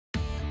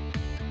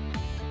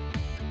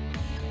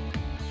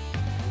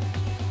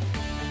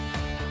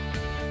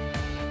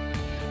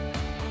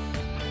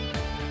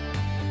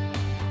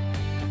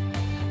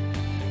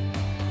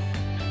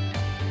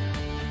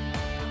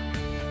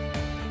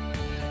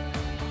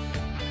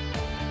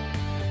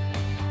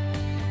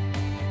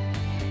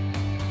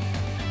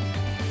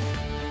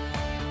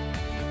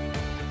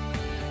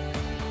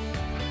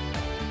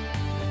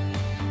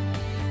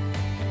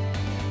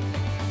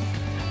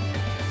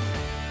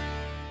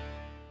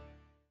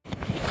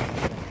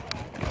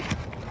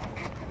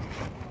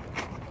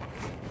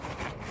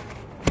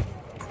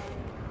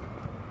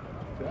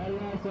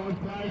So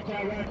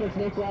Polocrosse records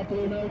looks like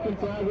the American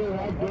side will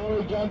have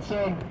Billy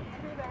Johnson.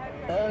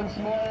 Aaron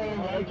Small,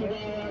 Rachel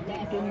Gale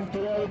back in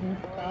toward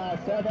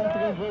South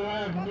Africa will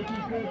have Nikki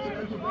Cripps and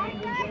Rachel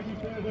Brandon and Jesse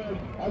Fairburn.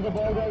 As the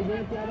ball goes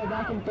inside,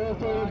 back and forth,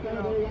 so it's going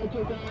to be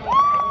Rachel Gale.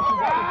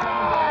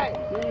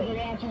 There's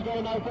around, she's got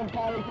an open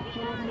carry. She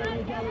doesn't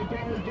really go with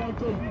Billy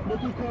Johnson.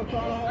 Nikki Cripps on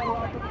her own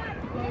right.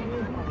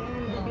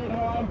 There's a bit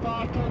high and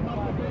fast,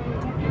 not the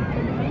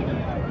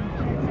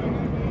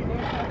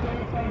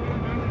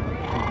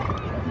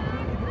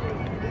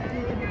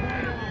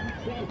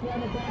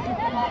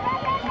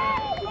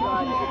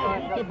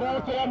the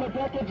ball to Emma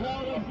Beckett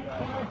loaded.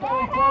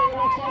 Falling forward,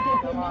 looks like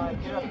it's the number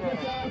 2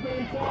 gets out the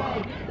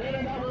inside. Then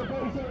another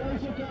base of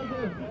Alicia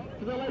Campbell.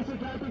 To the Alicia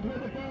Campbell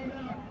with the ball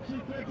now. She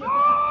gets it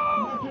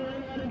back.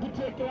 Macarena in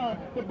particular.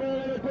 The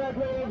ball in the back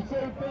will have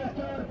saved first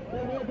turn.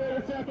 It will be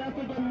the South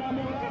African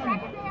number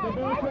 1. The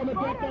ball from the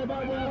back there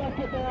by the left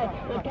it there.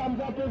 It comes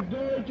up as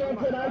Billy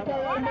Johnson,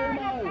 aka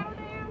Nuno.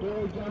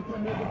 Billy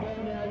Johnson with the ball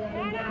now,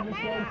 running down the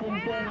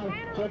Swanson's down.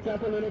 Checks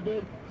up a little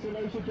bit.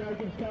 Salisha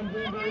Jacobs comes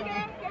in to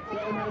run.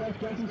 So now that's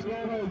Jesse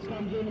Squirrels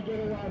comes in to get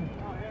a run.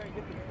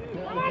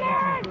 Billy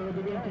Johnson forward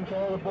to win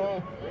control of the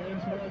ball.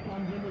 Aaron Smith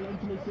comes in to lend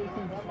some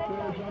assistance.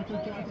 Billy Johnson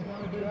tries to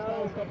find a bit of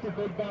space. Stops a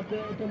big bump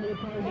there from the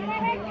opposing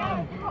number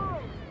 1.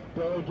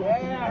 Billy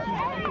Johnson.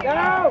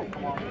 Go!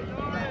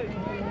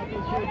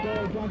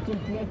 Billy Johnson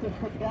flips it,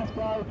 quick gas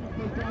blow.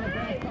 Puts down the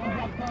back,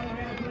 comes up, playing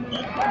out.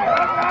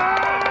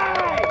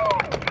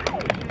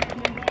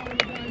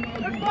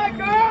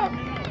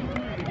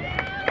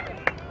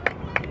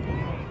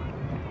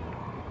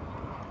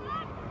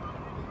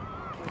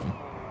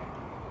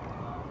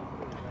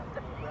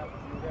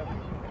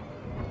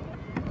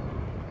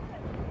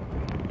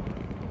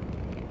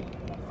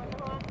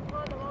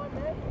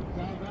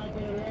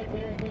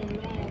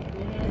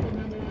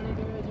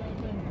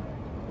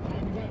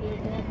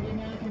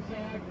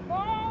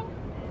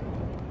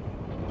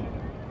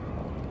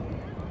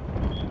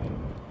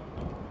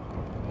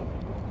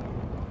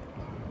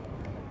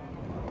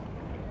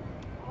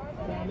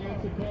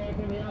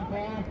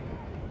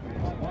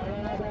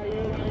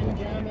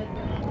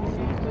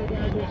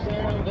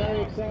 I'm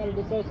very excited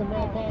to see some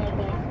more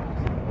Polocrosse.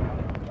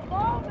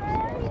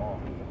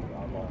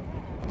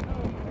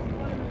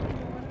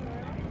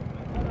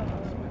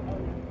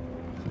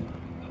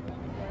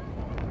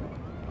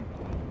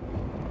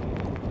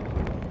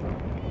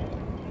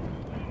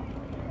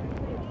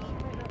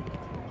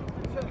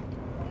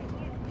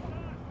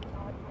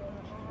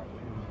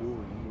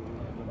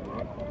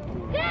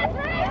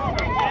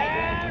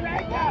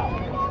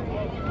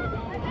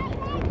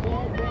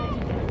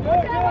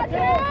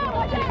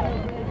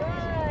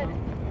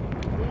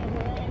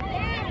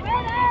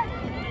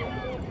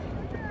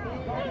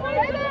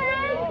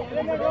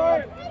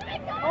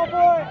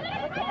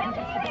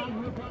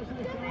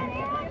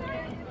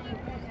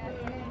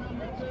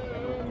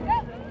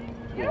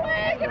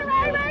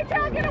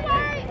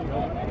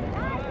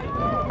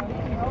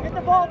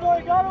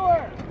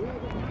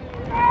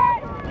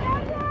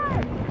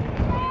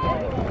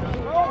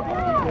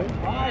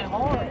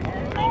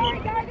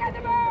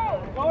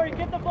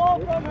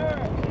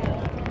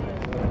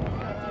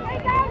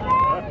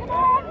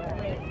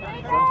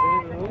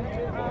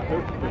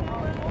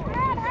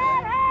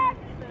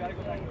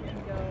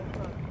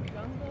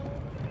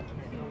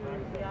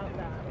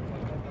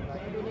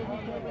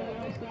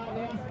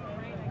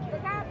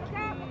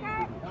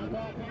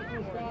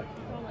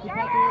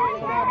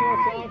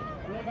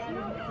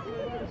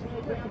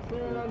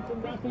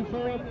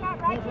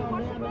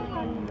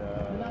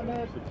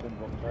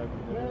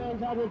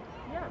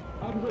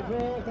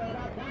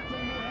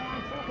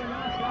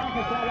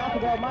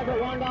 Might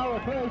get $1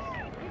 apiece.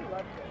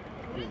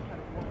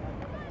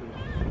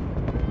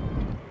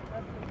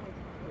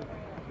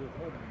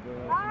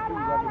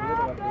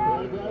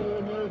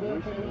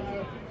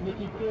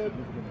 Nikki Kidd,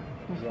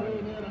 who's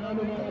playing there, the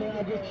number 1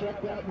 I just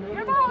checked out.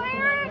 Rachel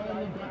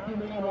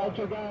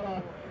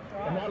Gala.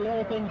 And that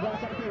little thing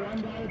back up to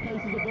 $1 apiece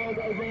as the ball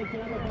goes in.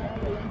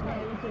 The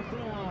umpire is so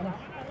sound.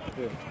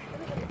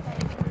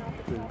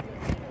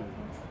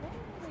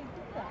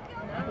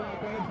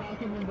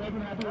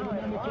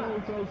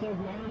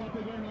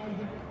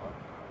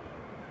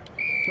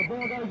 The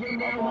ball goes in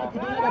there, once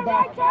again, the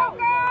back.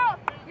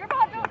 You're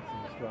about to...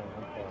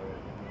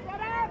 Shut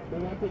up! But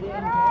once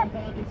again, Tom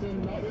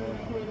Parkinson, not really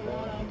happy with the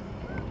lineup.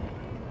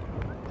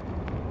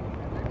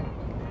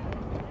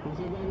 He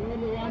said they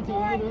really want to,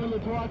 they really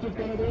watch, it's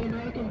going to be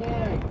American ball.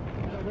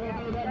 And it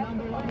will be that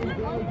number 1 is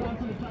Billy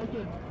Johnson to take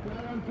it.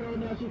 Right on through,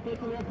 now she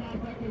fits a little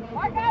contact with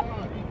Rachel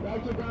Gala.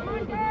 Rachel Gala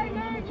with the ball,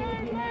 number 2 to the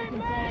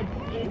American side.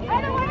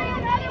 Other way!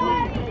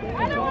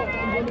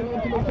 Comes into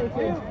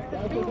assistance.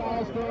 Rachel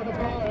Gala scored the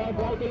ball,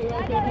 breaking it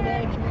right there to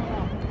Aaron Smith.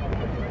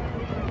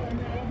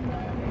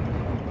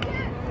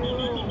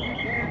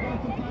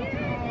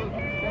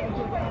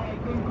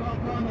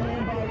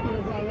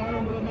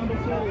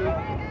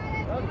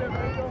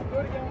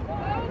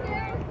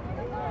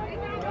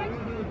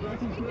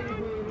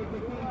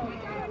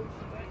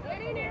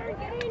 Get in, Aaron,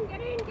 get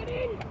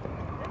in.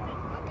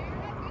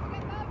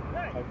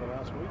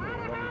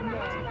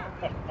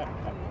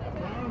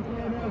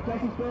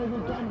 Keep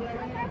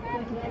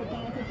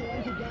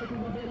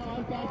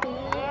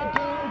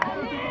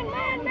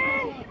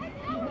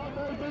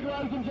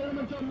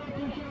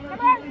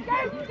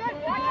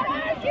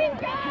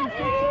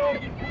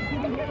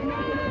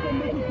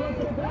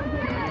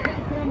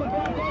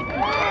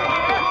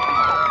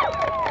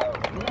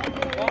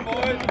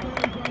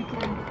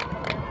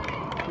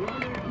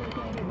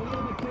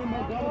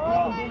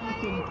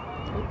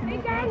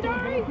going,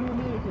 Dory!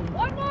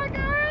 One more,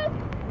 girls!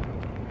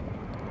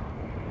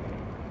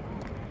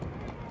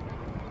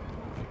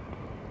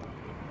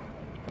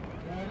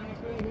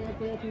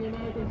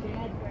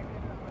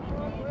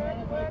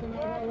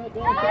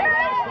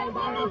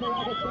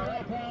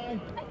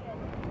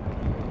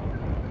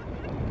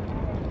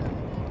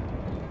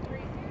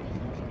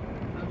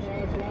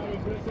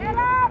 Set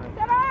up!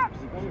 Set up!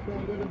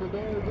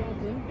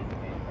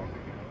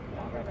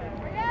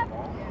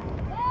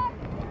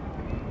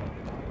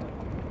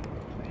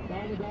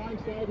 Down the dying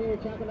stage here,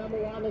 chapter number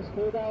 1 is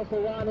 2 goals to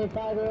 1 in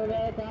favour of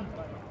America.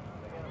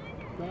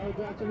 Gary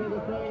Jackson with the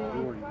free.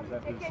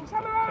 Okay,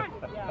 come on!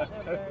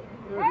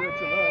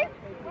 Hey!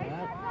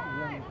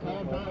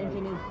 Tom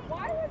Barrington is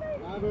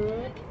over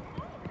it.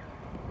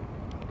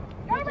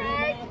 Go,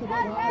 Rick!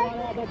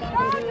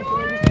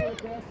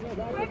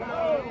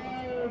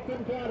 Go,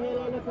 Couldn't count here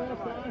on the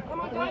first time. Come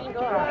on,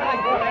 go!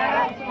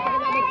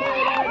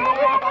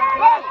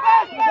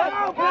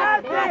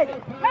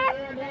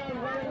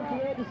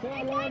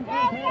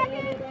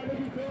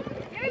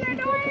 You're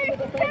doing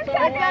 10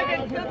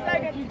 seconds! 10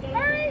 seconds!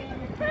 Hurry!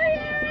 Hurry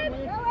in!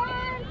 Go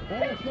on!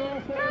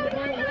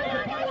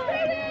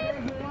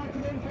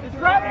 Just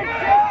grab it!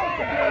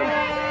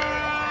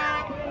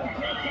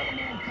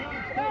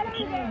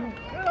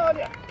 Good on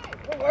you!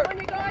 Good work! On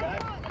you guys!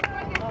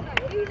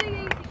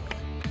 Easy!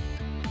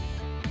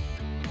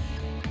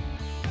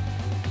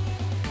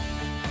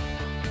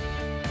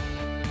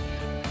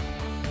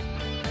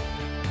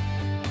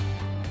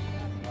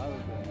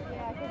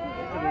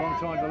 Took a long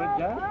time to let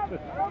go.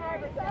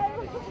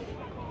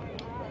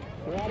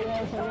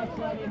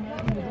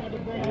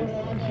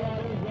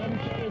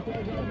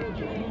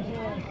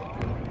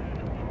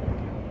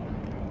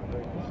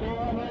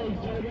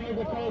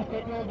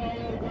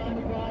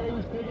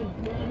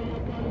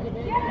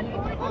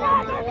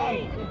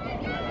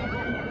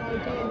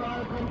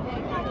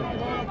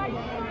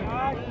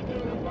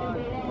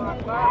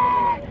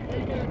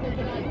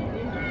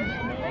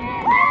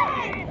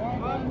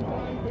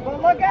 Well,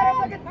 look at him!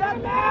 Look at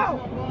Seth now!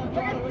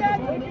 Look at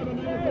Seth!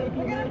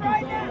 Look at him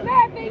right now!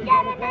 Murphy,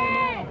 get him,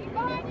 man!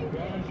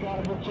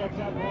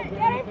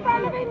 Get in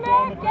front of him,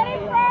 Murph! Get in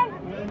front!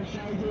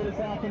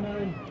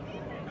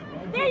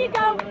 There you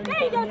go!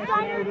 There you go,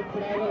 Strider!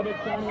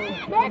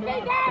 Murphy,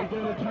 go!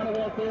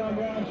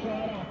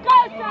 Go,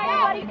 Strider,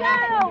 buddy, go!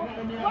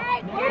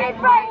 Right, get in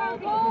front,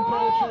 Murphy! Oh,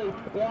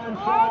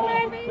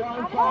 Murphy!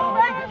 Oh,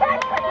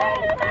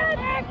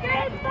 get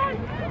in front!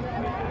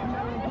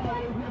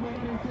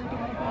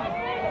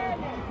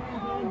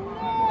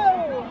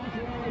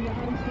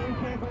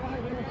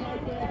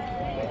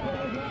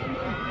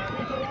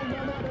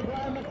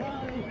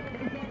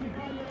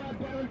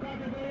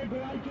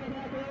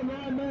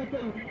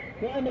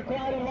 Behind the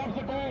crowd and loves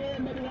the ball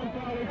in, maybe one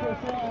foul into a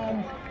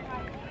slam.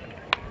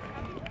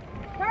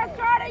 First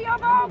Strider, your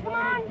ball, come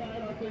on!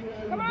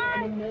 Come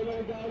on!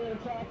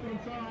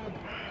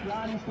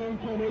 Riding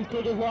Stinker, these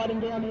kickers riding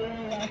down the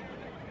area.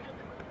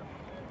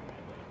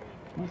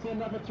 You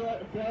send up a throw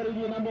to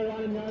your number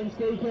 1 and Riding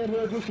Stinker,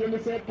 who just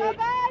intercepted. Go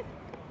back!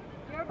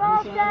 Your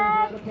ball,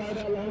 Seth! Play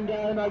that long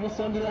game, I just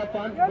send it up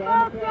front. Your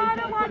ball,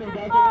 Strider, watch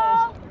his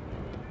ball!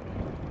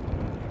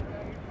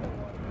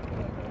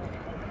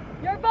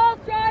 Your ball,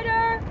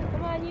 Strider!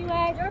 Come on,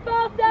 UA. Your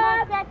ball,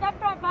 Seth! Come on, Seth, up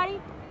front,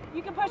 buddy.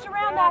 You can push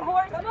around that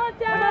horse. Come on,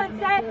 Seth!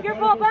 Come on, Seth. Your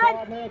ball,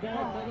 bud!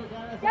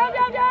 Down,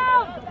 down,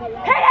 down!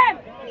 Hit him!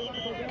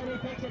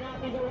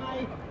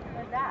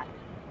 What's that?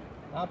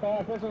 Up by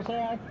official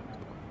Seth.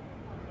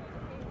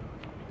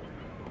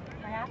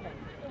 What happened?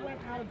 It went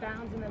out of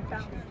bounds and then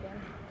bounced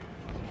again.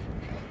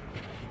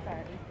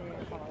 Sorry,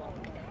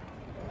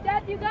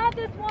 Seth, you got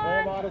this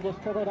one!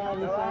 Just took it out of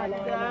the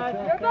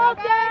sideline. Your ball,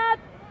 Seth!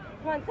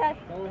 Come on, Seth.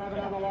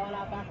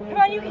 Come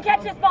on, you can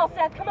catch this ball,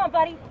 Seth. Come on,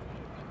 buddy.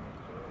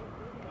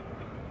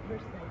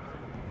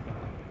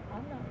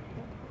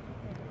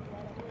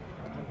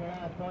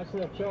 Points to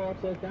the chalk,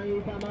 says don't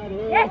you come over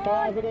here. Yes.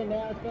 Fires it in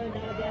now, it's been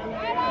down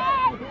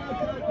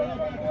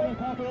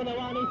the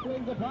one, he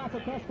swings a pass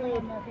across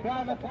the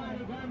driver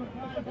plane,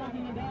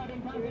 ducking and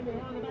diving, comes in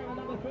behind the back of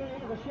number 3,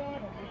 has a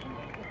shot.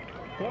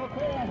 All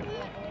clear.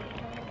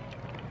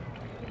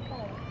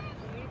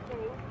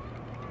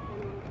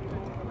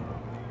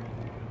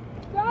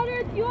 Strider,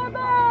 it's your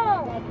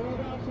ball!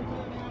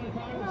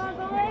 Come on,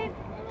 boys.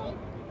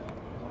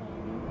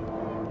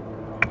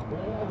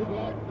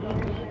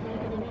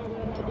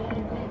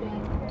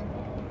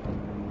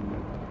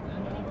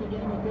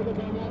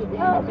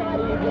 Oh, God.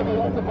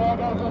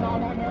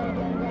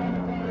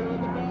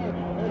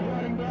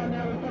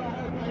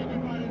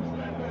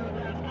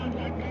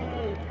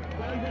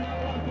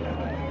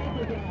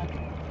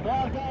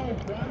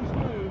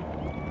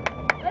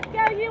 Let's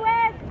go,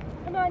 US!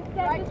 Come on,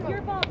 Seth, this is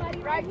your ball, buddy,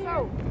 right here.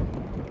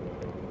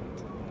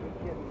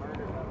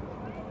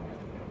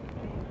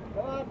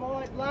 Come on,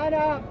 boys, line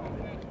up.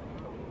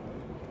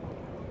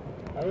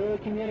 I really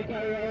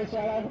communicate with other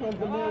South Africans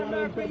the new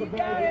one for the ball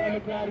behind the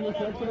crowd. He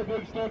sets for the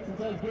big sticks and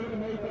says, give it to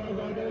me, fellas,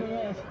 I'll do the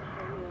rest.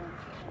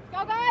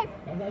 Go, guys!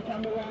 As they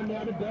come around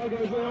now, the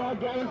Belgians are all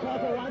going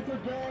closer once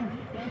again.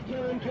 That's 2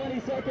 and 20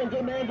 seconds,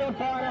 and man's on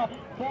fire.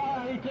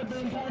 He could be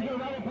in danger of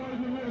rubber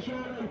poisoning here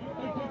shortly.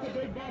 He puts a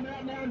big bomb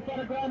out now in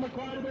front of Graham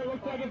McLeod. It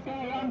looks like it's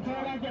going to run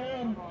turn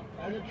again.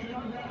 As it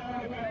trickles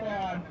out of that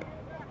line.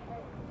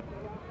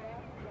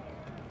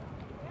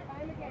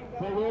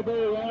 So we'll be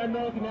Ryan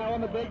Milk now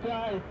on the big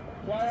guy.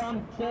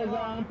 Ryan says,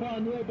 I'm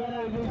playing Neil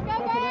Bennett. He's puts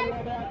a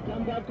little about.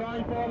 Comes up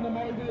crying for him, the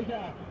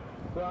Moiseja.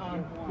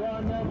 Ryan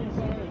Milk is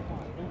sorry.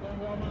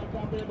 Well marked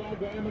up there by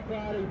Graham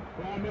McLeod.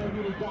 Ryan Milk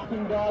is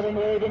ducking, diving,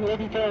 weaving,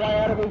 looking for a way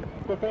out of his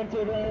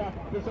defensive area.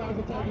 Decides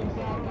to take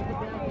himself. Gets the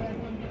ball back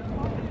in.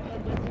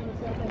 Gets in a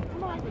second.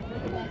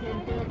 Gets it back in.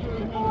 He gets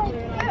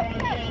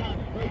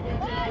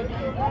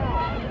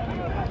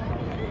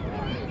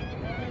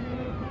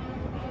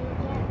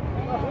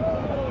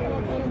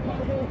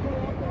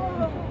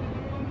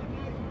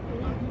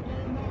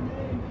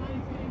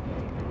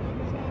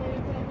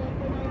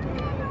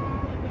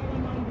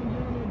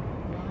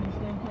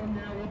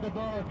the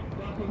ball,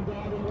 dropping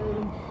down and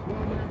rolling,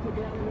 one after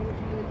the other, and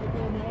it's really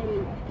for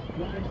Moody.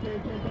 Ryan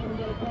State can't come and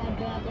get a climb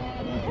back.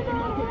 Oh, he's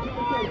hitting up to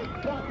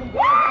Jacob. Dropping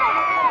down.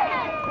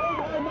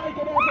 Oh, make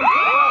it open.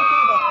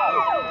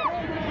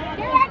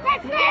 Get it to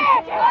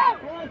Smith! Yeah!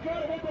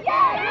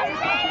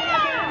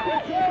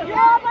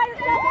 Yeah, by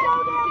yourself, go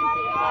there,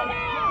 buddy! Go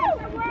now!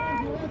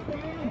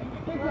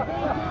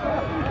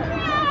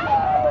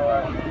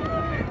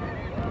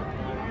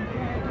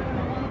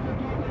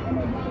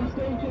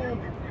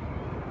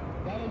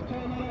 That is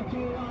 10 minutes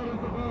too wide as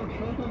the boat.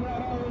 Trickles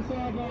out over the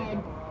sideline.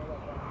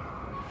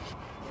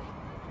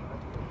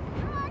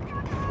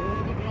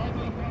 Here's the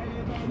Belgian party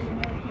of the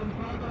Americans.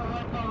 Right to the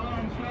left by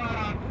Ryan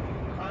Schreier.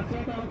 I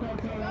said that was up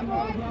to him.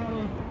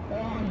 Johnny.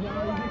 Oh,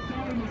 Johnny. He's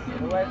starting to sit.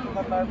 Get away from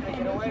him, Murphy.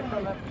 Get away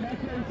from him.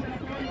 That's where he set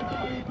up on the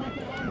ball. He puts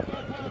it on the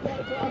front top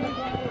of the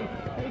ball.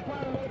 He's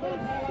playing a little bit of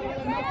power.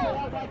 He knocks it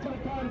out. That's what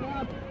it comes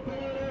down. There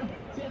it is.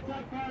 Sits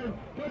up hard.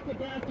 Puts the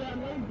back down.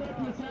 Leans back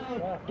to the center.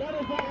 Got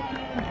his ball on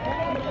in.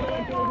 And another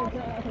one goes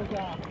into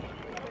Africa.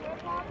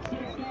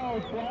 6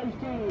 goals. Flies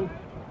 2.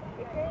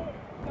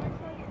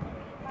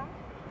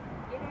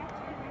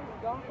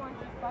 Don't want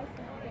to spice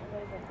and get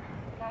moving.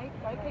 Okay?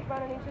 Don't keep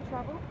running into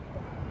trouble.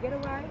 Get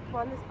away,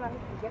 find the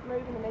space, and get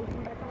moving, and then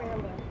come back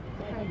around us.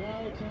 Second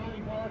goal,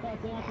 exciting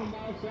Polocrosse out from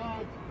both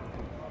sides.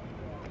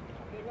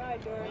 Good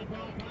ride, Dory.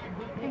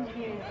 Thank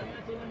you.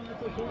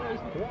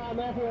 Ryan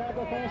Murphy had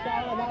the first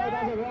goal, and now he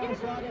does a wrong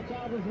strike. It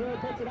charges through,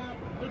 puts it up.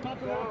 He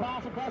puts a little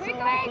pass across the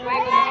line.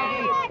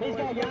 He's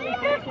got young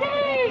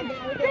 15!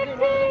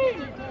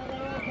 15!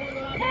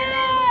 10!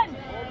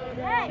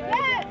 Hey,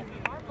 yes!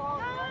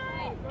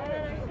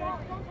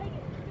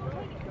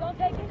 Don't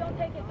take it, don't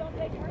take it, don't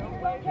take it.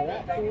 Don't take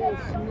it, That's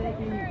a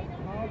sneaky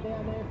ball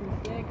down there from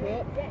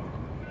Stinkit. Yes.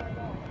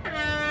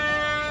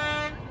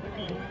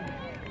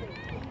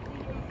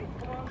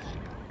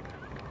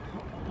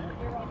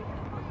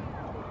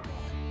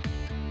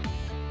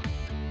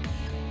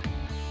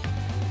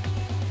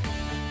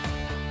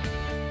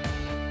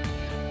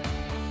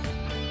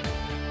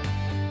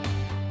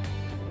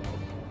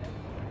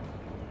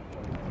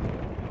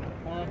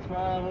 That's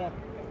 12.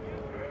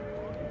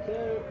 2.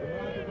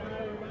 Roger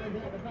Barry remains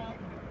at the top.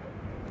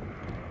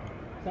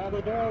 So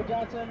the Daryl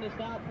Johnson to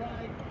start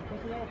playing.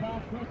 Just a little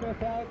pass, Mr.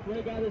 Felt.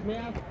 Really got his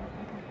mouth.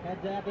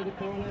 Heads out to the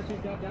corner. She's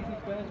got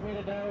Dusty's first way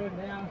to do.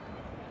 Now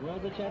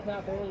rolls the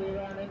chestnut ball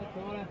around in the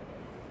corner.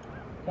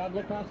 Comes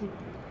across the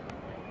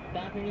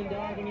ducking and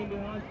diving in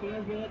behind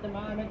Spearsby at the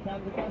moment.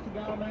 Comes across the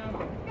goal mount.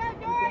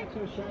 She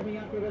was shaping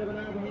up for a bit of an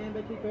overhand,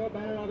 but she thought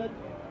better of it.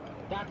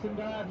 Ducks and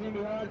dives in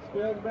behind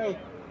Spearsby.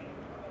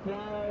 So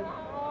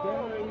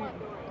Dory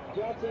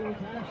Johnson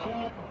has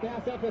shot.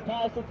 Bounce off the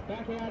post. It's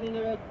back out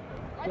into it.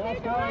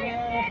 Just going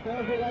there.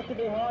 Spearsby left it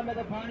behind, but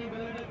the pony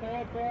booted it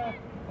forward for her.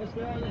 It's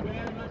still on the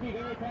ground. It must be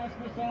very close to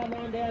the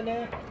sideline down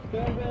there.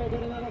 Spearsby will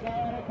get another go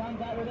at it.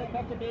 Comes up with it.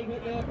 Puts a big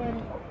hit there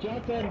from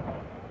Johnson.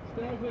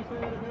 Spearsby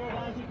through the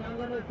ball as she comes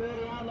under the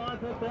 30-yard line.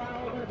 Puts the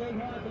out over the big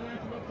high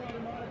bounce. Looks like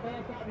it might have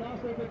bounced up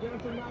nicely for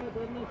Johnson. No, it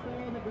didn't. It's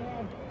still on the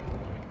ground.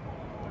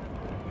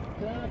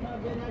 Sarah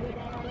comes in, has a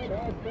go at it.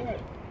 Oh, spit.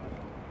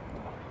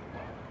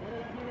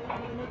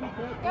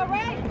 Go,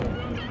 Ray!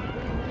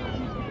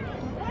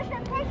 Push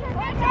her, push her,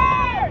 push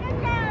her! Good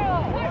girl!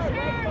 Push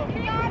her!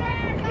 You got her!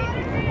 Got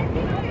her! Get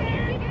in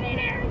there! Get in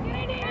there! Get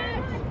in there!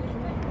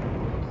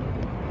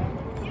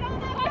 Get on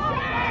that push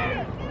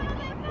her! Get on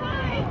that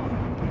fight!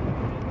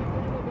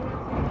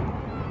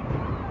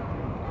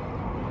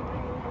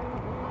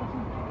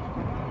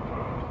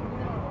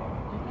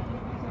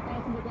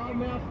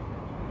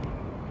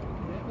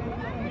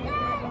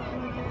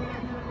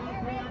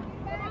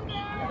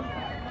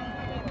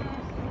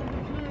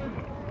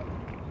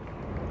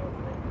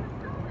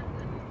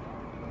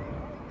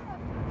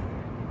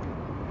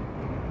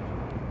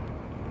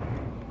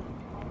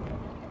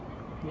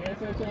 Yes,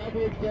 so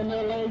happy extend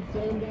their lead.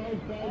 7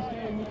 goals, Price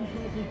King. Nikki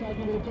Cook is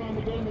taking a little time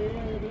to get in the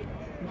area, but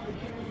Mike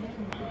Sherman,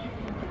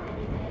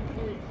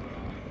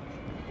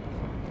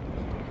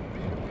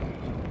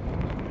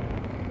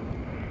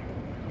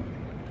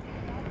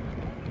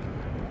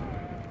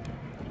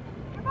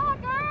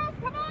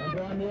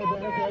 Brian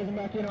Nealberg closing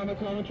back in on the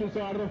commentary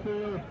side of the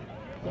field.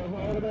 So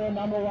over there,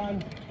 number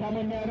 1.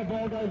 Coming now, the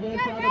ball goes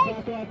inside the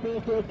back out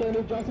first. It's going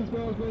to be Justin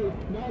Spilsbury.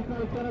 No,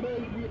 it's going to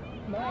be...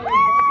 No,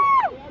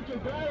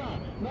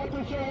 not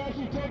too sure how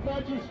she took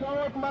that. She's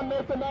scoring from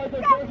underneath the nose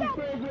of Justin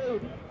Spilsbury.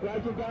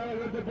 Rachel Gale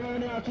with the ball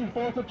now. She's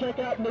forced to check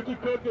out. Nikki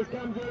Cook just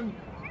comes in.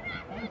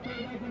 And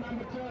straight over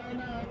number 2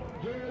 now.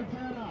 Julie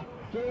Turner.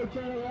 Julie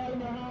Turner right in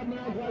the hard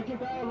now. Rachel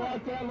Gale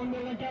right down the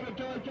middle and cover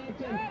Joy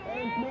Johnson.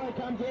 Aaron Small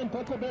comes in,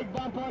 puts a big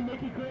bump on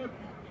Nikki Cook.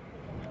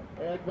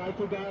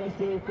 Rachel Gale is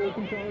still full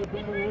control of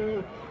the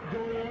ball.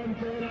 Julian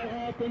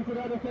Turner thinks of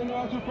everything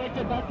else.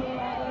 Reflected back to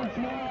Aaron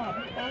Small.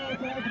 Aaron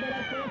Small but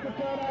I think the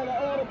turnover.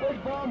 Oh, the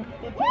big bomb.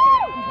 It's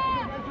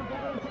Rachel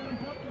Gale and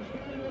puts the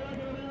screen with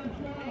Aaron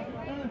Small.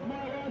 Aaron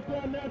Small right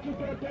down now. She's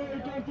got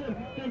Joy Johnson.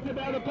 Thinks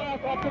about the pass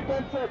up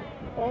against it.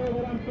 Oh,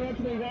 but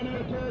unfortunately ran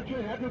out of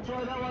territory. Had to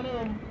throw that one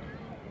in.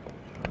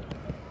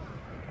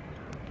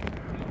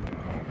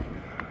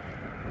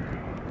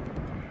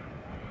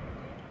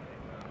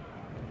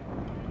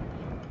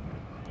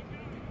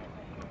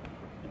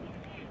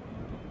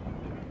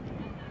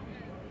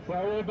 So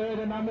will be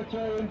the number 2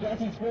 in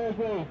Jesse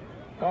Spilsbury.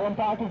 Colin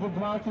Parker's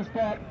advanced his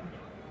spot.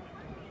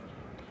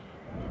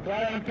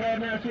 Right on curve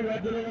now, she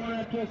read the little one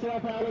out to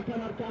herself. Howard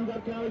comes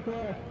up Kelly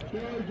Clare.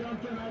 Gary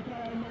Johnson,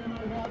 okay, and then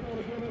I'll right there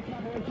to give her a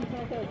couple of she's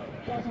okay.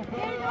 Jesse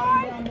Spilsbury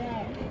running down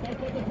now. They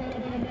put the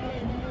penalty in the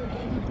middle.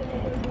 Jesse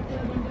Spilsbury gets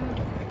there and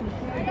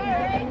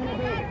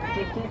down.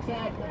 Just checks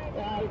out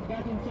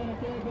back in center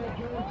field there.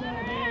 Julie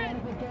Turner, the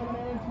wonderful Kevin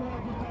Aaron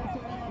Small, just takes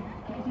it out.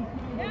 Jesse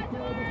Spilsbury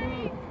scored the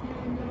ball.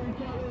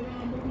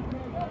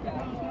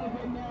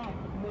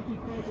 Nikki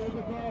Cook with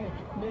the ball.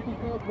 Nikki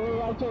Cook,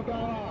 Rachel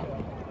Gale.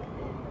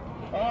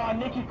 Oh,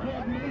 Nikki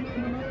Cook moving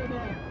in the middle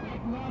there.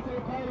 Nice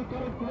little play to go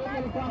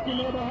clear the back in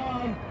there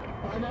behind.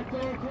 And that's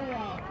all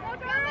clear.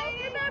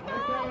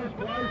 That goes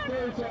close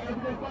through, so over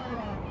the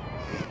final.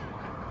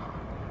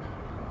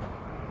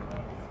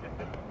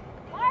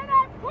 Line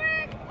up,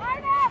 quick!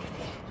 Line up!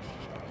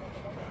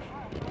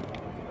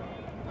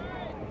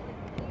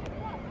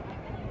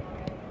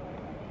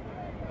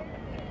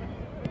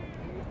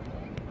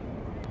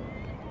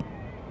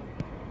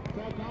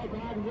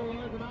 Drivers will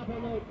open up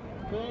on the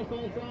first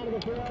side of the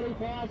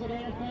 40,000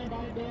 handstand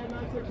by Dan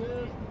makes the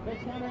twos.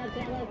 It's coming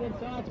outside open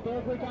side.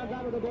 Spilsbury comes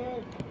up with the ball.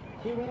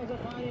 She wins the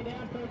pony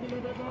down, taking a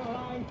little bit more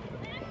home.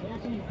 Now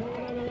she's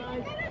pulling on the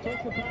race.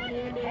 Takes the pony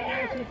in the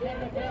air. She's got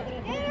the back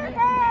and she's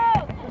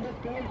got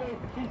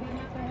she's been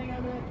up to hang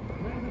on with.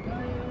 There's the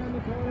pony around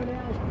the corner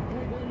now.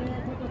 There's in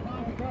there, put the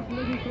pass across.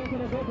 Nikki Cook in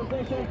a good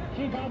position.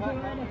 She bumps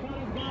around the front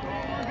of the goal.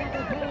 Got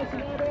the pass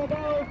and over the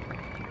goal.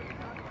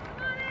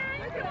 Come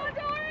on,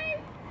 Dory!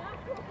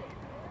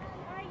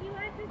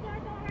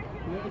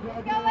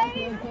 Go,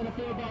 ladies! Center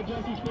field by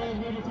Jesse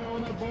Spilsbury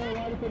throwing that ball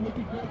right for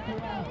Nikki Cook to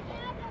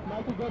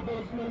make a good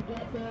little split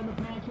gap there, and the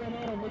pass ran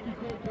out, and Nikki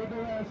Cook did the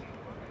rest.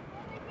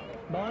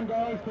 9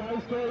 goals,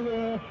 close through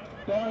here.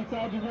 Darren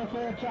Sargent in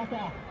for a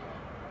chucker.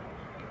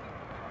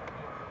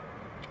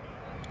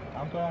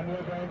 Umpire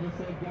Neil Graham just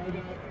said go,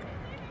 go.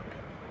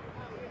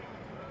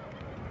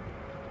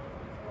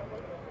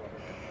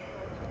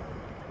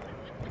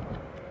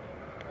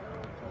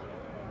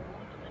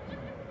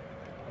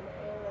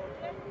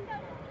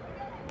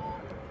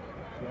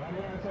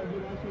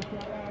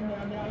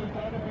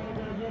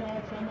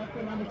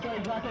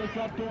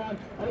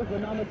 That is the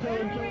number 2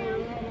 in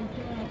Jory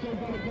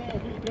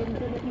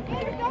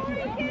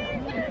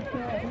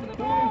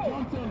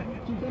Johnson.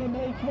 She's going to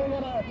make full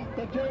on her.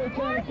 But Jory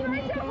Turner's going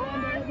to go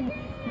under Nikki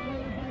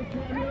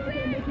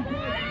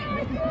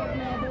Cook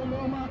now. Ball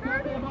well marked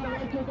right there by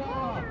Rachel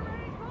Gale.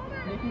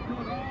 Nikki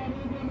Cook, oh,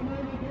 he's on the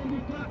move again.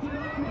 He's touched it on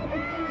the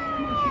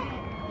shot.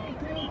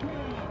 It's all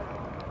clear.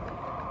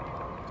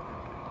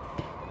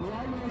 The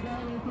eye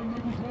goal is from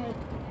Nikki Cook.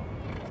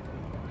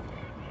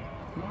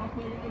 Last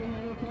thing over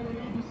here, coming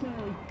up to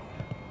say.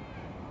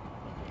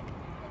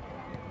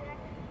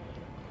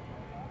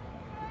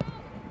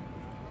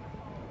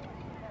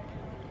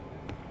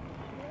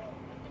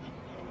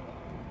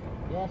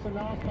 Yes, and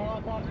last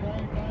Polocrosse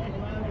playing players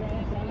around the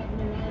way, stand up in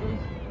the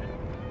ladies.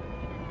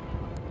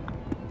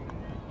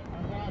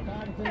 Umpire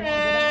Carrington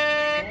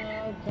lines it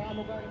up. Time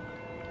will go.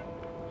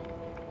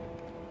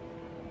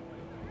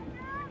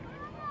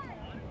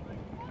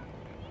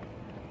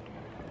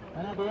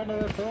 And at the end of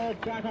the third,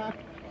 Chucker.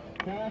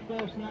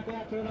 Careful, snap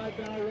out to an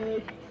 8-goal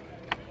lead.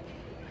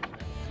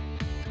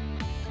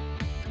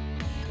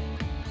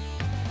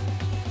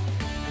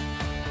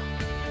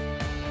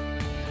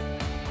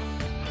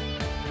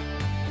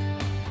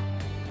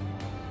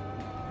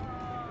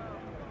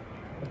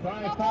 The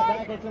players cut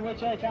back into which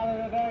each other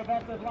the very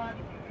best of luck.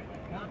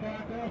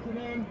 Umpire calls them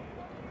in,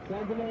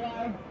 sends them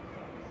away.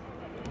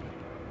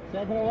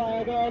 Sends them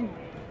away again.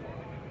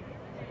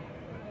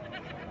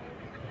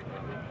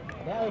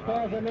 Now he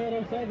calls him in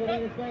and sends it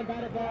in. It's going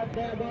batted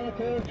down ball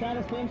two.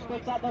 Travis Finch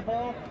picks up the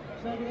ball.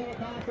 Sends it in a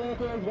pass there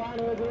to his right,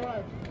 who is the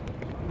right.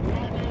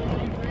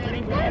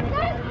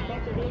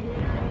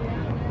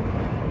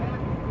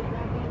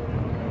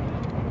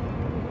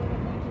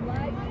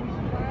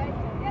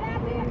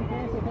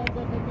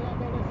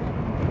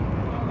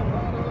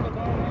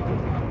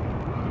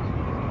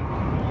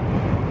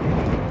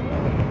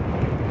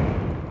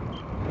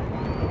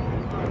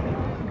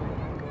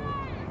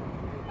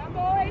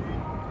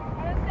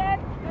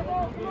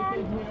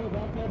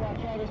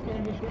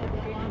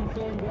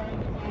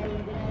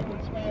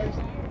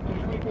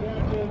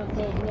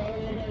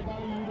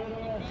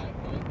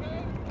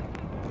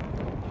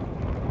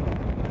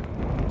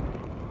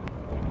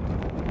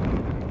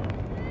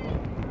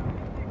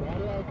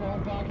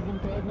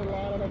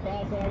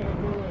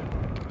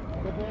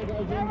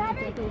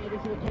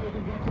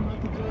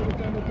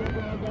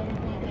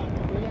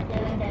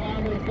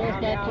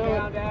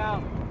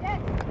 Down.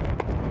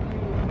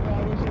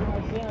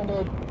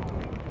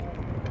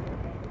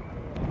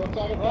 Looks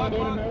like it's going to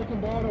be an American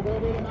ball. It will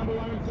be the number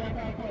 1 in South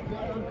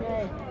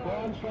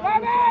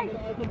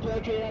open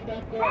territory at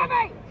that goal.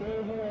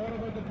 Serves ahead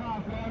of the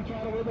pass. Long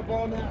Trotter with the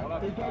ball now.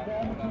 He's got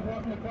ball to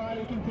walk in the crowd.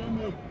 He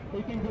continues.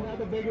 He can get out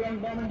the big run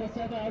bomb into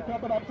center. I'll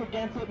top it up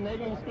against it, and they're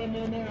going to spin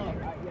in now.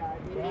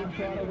 Long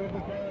Trotter with the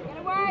ball. Get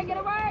away, get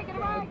away, get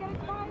away, get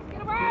away,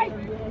 get away!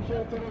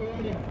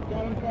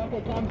 Gavin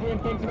Crocker comes in,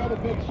 thinks another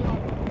big shot.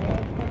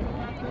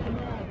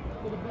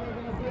 With the ball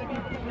going to break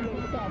up, Kevin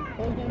Crocker.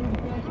 He's going to the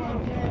first one,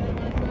 Jared.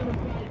 Nice little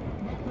strike.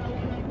 Next one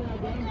up now.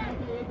 Gavin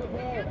Crocker with the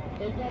ball.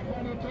 He's got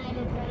plenty of time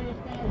in front of his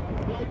face.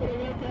 Right to the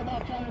left there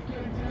about trying to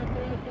clear into the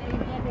first. Gavin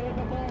Crocker with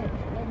the ball.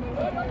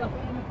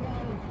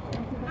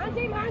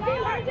 Handy, handy,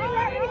 handy,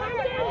 handy,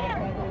 handy!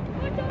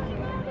 Good on,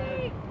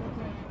 Handy!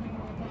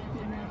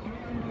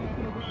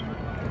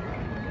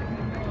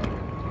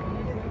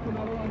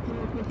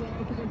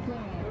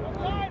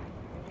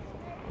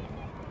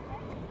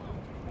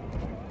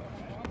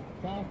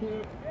 Thank you.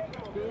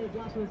 Good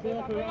adjustments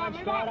there for Ryan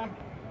Strider.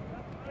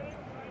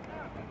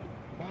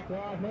 Back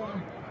right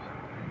now.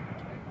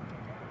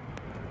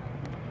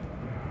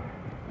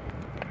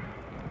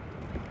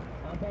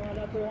 I'm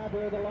not too happy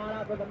with the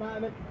lineup at the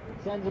moment.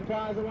 Sends the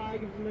prize away,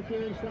 gives them a few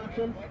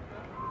instructions.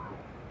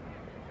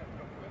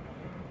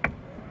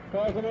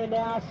 Calls them in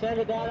now, send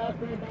it down, that's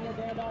pretty bad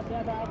there by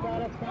Seth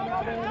outside. It's coming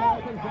out there,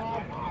 American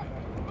side.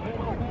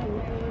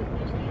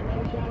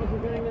 Those showers are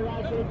doing the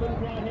right thing, couldn't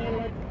quite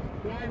handle it.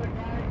 Graham and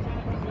Barrett,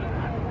 Chappers, and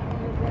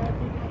Barrett,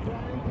 keep up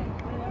playing.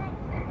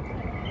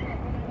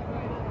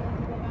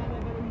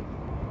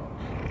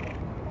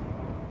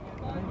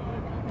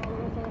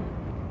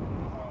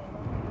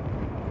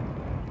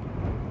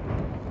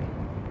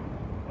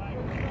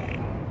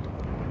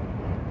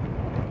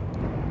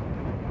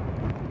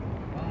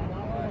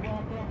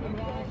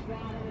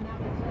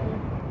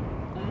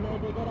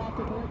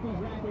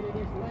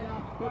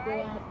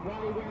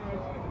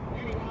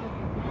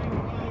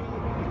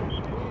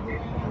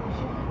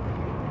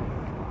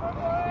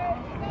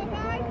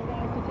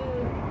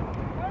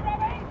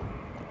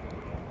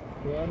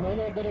 Yeah, a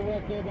little bit of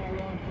work there by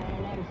Ron Shaw.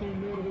 A lot of team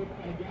new to it.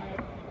 I got it.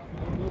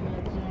 Good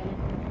night, Sonic.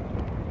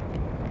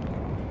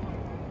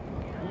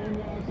 And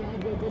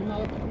Sonic's got good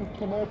enough.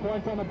 Some more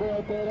points on the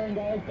board there, then,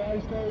 guys.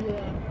 Guys, stay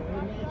here. We're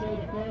going to say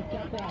the first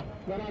chapter.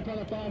 Run out on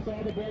the far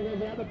side. The ball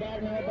goes out the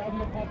back now. Doesn't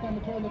the puck on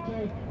between the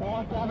two.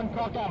 On Gavin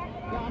Crocker.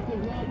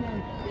 Glasses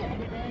lightning. Yeah,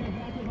 the ball is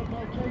back in the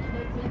ball. 2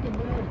 split seconds.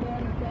 Where's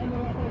going?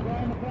 Standing up there.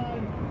 Going the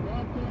phone.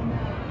 Right down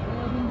now.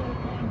 Holding their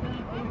times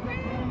out. He's got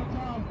down the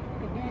time.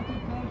 The ball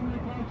keeps closing the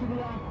close to the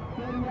right.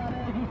 30 out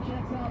there. He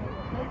checks up.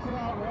 Picks it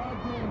out.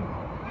 Rides in.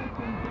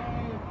 Open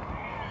goal.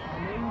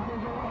 And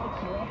loses it out.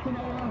 So up to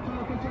another one to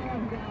the control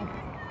guy.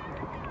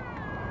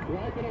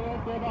 Right to the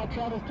left there by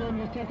Travis Tim.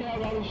 Just took out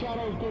while the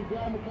shadows give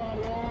Graham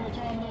McCarty all the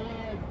time in the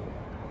leg.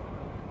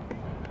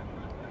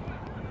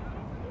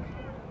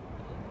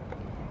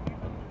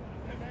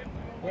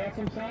 There's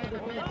some side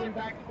defense and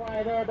back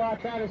play there by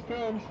Travis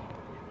Timms.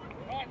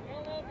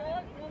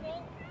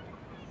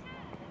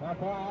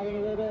 Umpire having a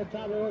little bit of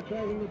trouble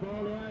retrieving the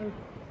ball around.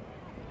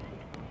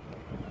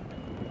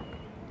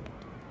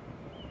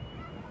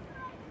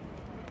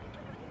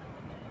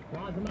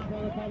 Lines him up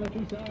on the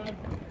commentary side.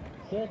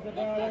 Sets the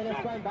ball in, it's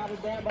been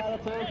batted down by the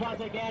two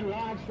once again.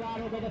 Ryan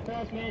Strider with the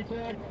first man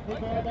turn. The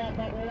ball back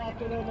up right off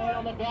to the man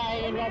on the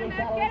day. And Robin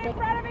Suttle with the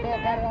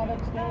better of it.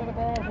 Still the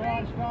ball for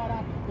Ryan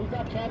Strider. He's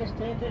got Travis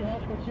Timms in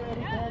help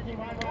maturity. Turns him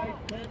one way,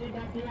 turns him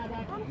back the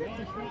other.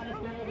 Ryan Strider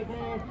still with the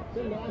ball.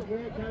 Some nice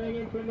work coming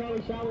in from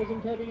Robbie Shovels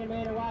and keeping a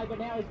man away. But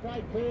now he's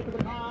played clear to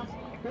the pass.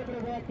 Quick bit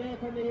of work there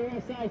from the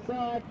USA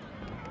side.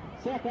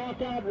 Seth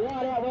Alcott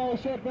right out where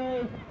he should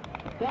be.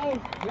 Goes,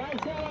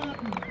 race out.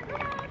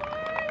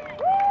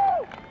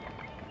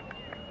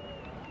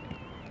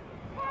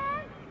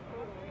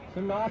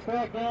 Some nice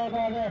work there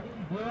by the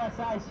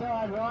USA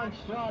side. Ryan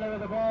Strider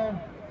with the ball.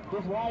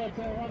 Just waited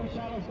till Robbie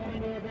Shovels got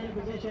into a better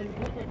position.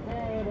 Put it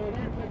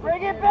forward.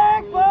 Bring it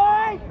back,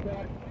 boy!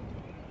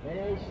 It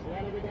is.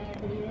 Let it go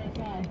for the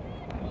USA.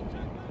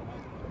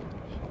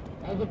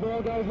 As the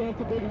ball goes in, it's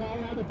a big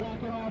hole out the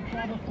back and off.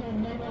 Travis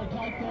Tim Nagel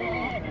takes the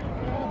line.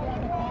 Throws out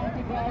the pass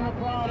to Glenn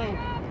McCarty.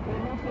 He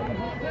looks at the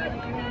back of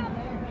the line.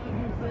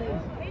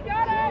 He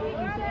got it! He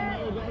got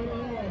it!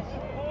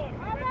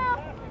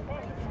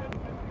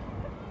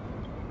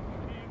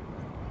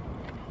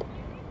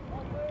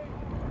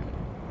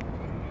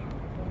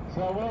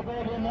 So we'll be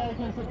the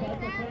Americans to take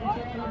the turn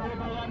and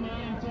move around the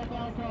end. Check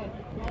out the ball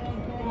and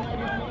call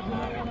Nagel towards the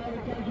middle. Now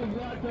the coach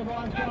is active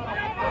on top.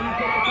 And you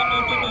can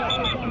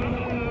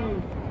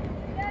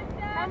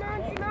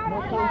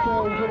More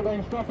control should have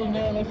been stopping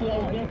there. Let's see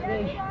how he gets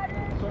this.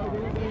 So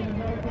we'll be an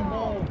American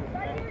ball.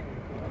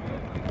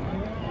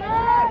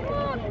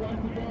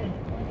 Once again,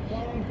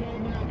 following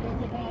field now, puts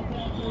the pass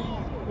out to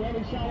us.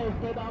 Really shallows,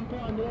 good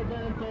umpire on the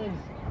advantage.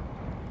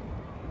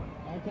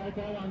 I'll take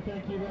that one,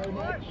 thank you very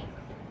much.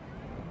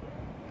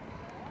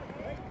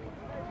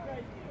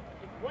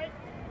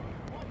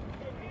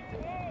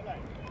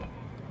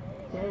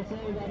 So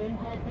that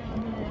impact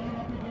down there, line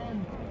up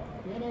again.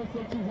 The other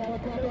 60s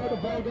helicopter, the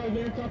ball goes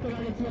in, something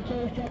like it's a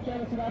change, touch on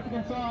the South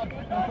African side.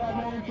 Inside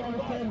Million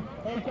Travis 10,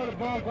 in for the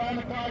ball, Brian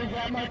McCarty's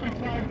out, might be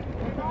time.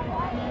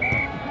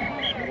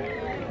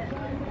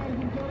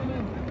 Ladies and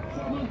gentlemen,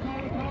 someone call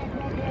a call,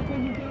 drop that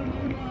thing, he's going to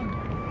lead on.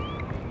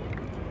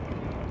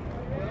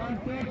 But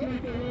unfortunately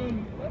for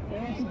him,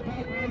 there's some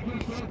back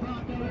rangers for the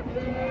top down at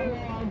the end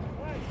line.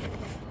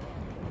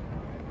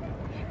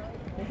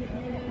 It's a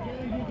play there,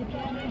 James, you can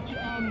try and reach,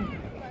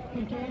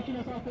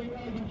 contortionist, I think,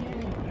 ladies and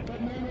gentlemen. But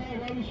meanwhile,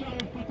 Ronnie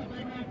Shoulders puts a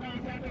big man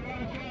pass out to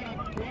Ronnie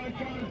Shoulders. Ronnie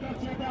Shoulders does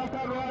check out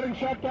that riding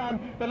shotgun.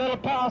 The little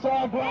pass,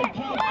 oh, great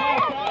chance,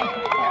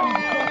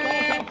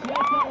 yes,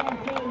 that one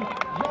too.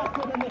 Just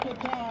in the nick of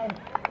time.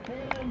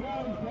 14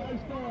 goals, great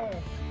score.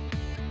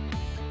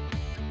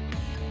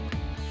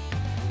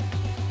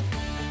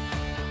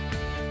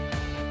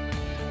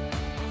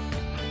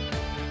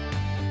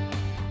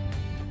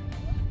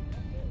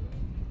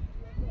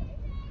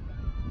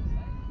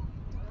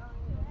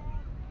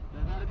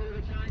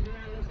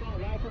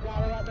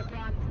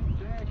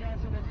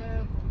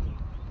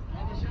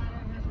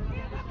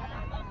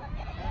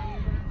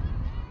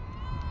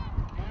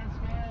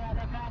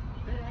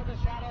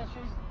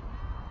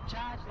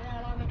 Charged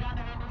there on the gun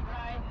of Henry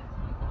Gray.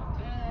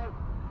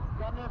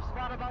 Got enough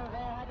spot above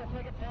there, had to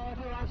flick it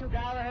forward to Rachel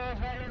Gallagher's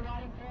ready and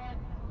waiting for it.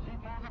 She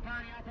pulls the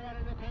pony out there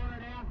in the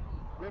corner now.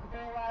 Looking for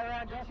a way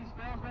around Jossie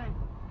Spilsbury.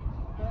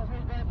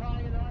 Spilsbury's been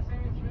playing in the last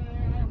series,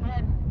 really well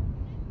played.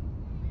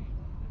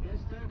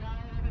 Gets two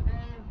going over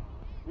there.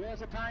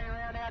 Wheels the pony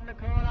around out in the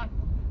corner.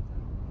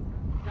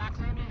 Ducks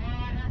in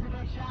behind, has a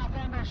big sharp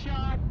angle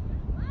shot.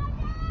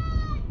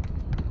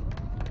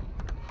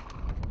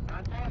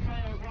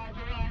 Unfortunately, it was right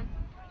away.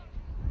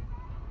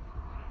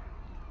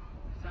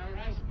 So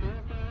race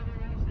built for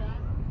everyone's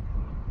done.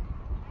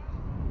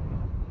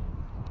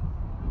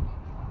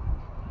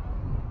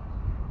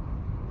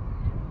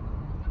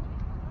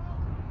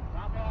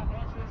 Up off,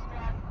 watch this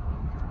spot.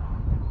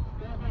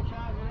 Spilsbury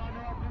charges on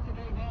there, puts a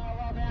big ball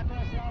well down for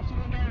herself. She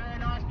can get a very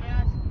nice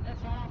bounce.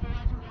 That's fine for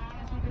Rachel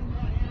Garland. She can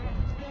get here.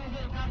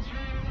 Spilsbury comes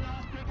through with a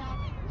nice pick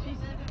up. She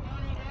sends the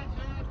pony down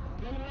through.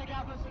 Then we look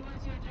up for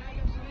Celicia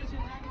Jacobs.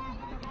 Celicia Jacobs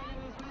with the ball in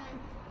his way.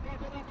 They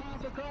put that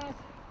pass across.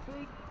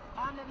 Big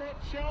underneath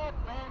shot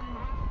and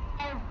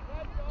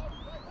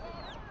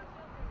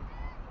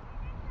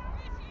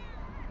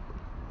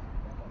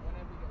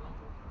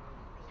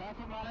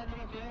starting right into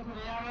the field for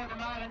the hour at the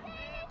moment.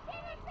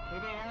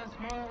 Maybe Aaron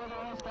Small with a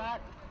all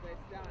start.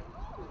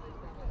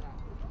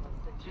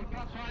 She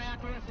pops right out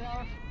to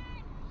herself.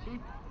 She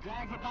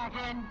drags it back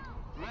in.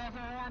 Wears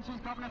her around.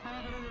 She's popping a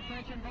further to the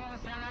section for the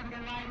South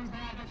African ladies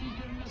now, but she's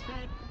giving the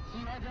stick. She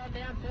heads on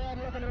down third,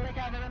 looking to lick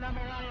over the number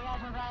 1 in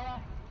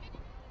Rosenweiler.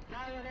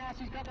 Going now,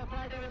 she's got the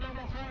play to the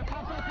number 4.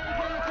 Pops her through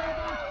for the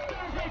tackle.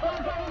 Spilsbury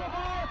comes over the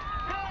ball.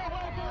 Oh,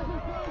 what a goes with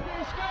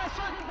Spilsbury. Scores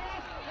second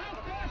ball. And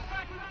scores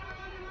back to number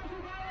 1 in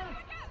Rosenweiler.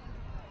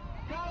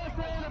 Garland's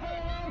playing the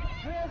ball out.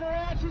 Wheels her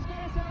out. She's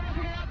got a South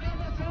African up down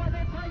the side.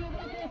 They're taking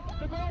it.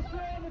 The ball's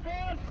through on the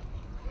board.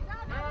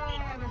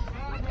 Oh, the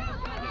slide ball.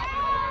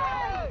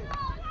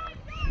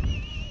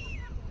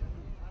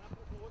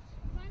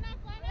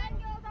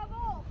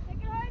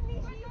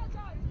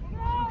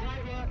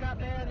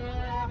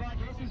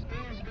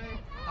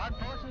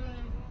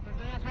 Unfortunately, the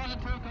dance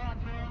wasn't too hard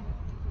for him.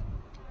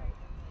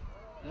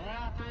 They're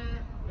out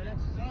there, but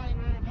it's starting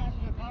with a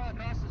passenger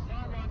Polocrosse. The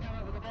sideline come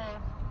up with the ball.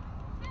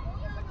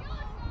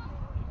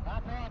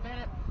 Up there,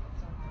 Bennett.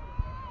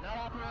 Not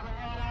up here with the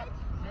wide up.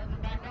 Sends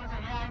it back once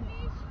again.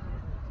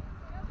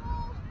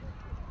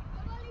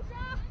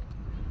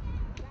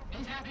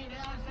 He's happy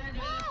now. Sends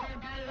it in.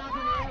 Bennett up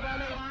in the air by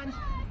the ones.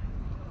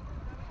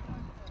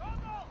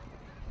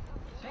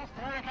 Just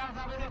Turner comes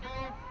up with the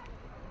ball.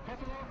 Puts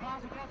a little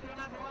pass across to the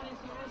number 1 in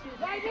Celicia.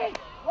 Lady,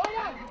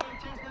 wide up!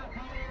 Chestnut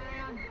pony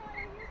around.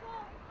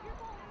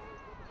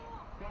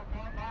 Got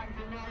caught back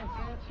to the right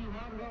foot. She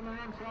runs on the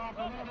wrong side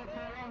for a little bit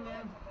too long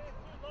then.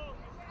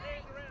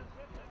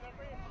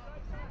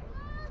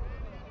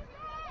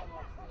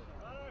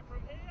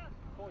 From here,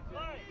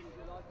 play.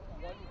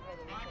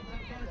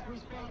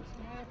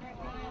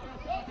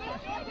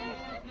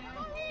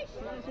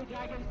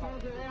 seconds,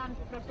 pulls it around.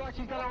 Looks like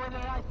she's going to win the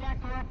race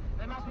back for her.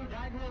 They must be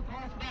dragging her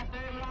close back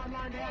there,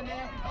 line down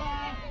there.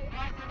 Oh,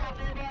 right to up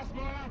there by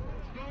Smaller.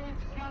 Smaller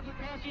comes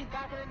across, she's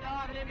backing and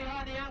diving in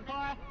behind the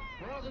umpire.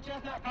 Whirls the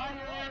chestnut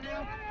pony around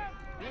now.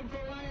 In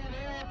for way in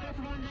there, fifth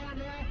one down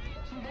there.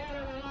 She's out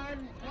of the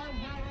line. One's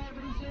no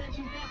over the set,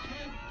 she's got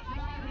two. She's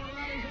over the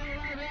line, she's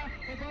all over.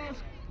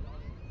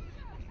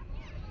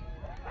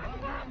 The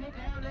ball's look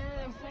down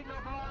there,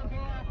 signal fire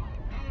for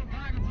Helen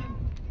Parkinson.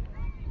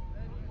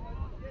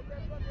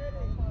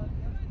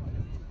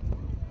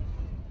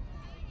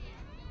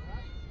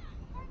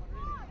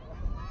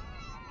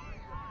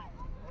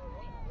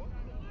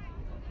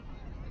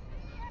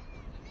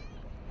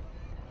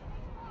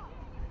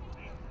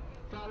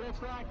 So it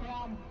looks like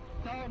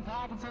Helen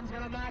Parkinson's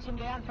going to march him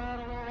down for a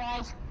little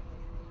race.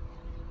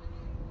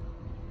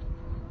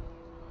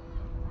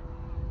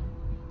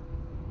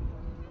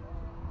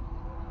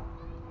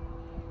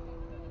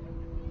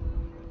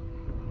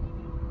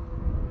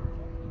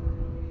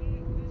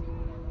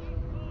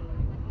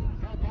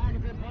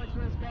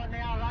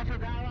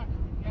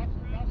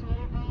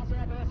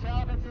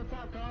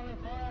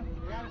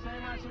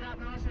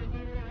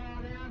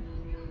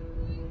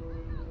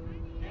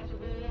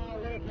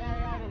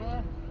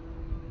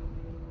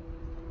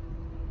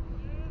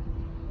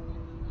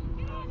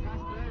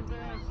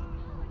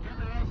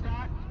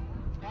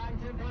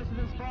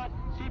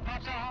 She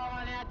pops her whole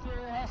one out to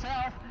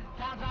herself,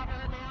 comes up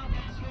with it now,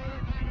 gets through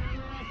it,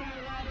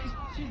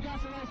 she's got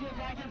Celestia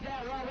Jenkins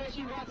out right where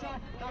she wants her.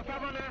 They'll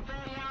come on to the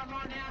 30-yard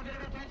line now, a bit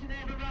of attention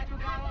there from Rachel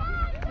Gower.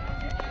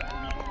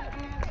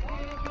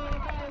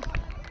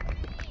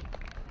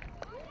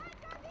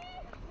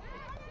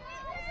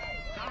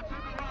 So it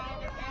took a while,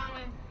 but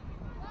finally,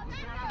 the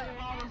surrounding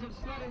riders have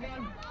split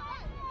again.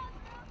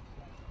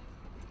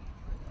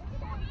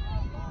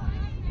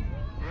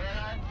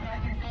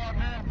 Taking 5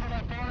 minutes, but I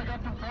finally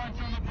got the points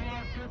on the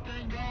board.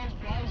 15 goals,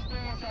 play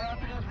still, South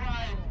Africa's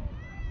way.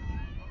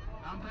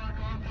 Umpire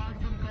Colin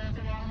Parkinson calls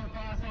it on the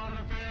far side of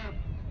the field.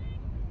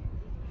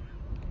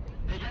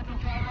 He gets the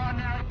play line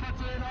now, he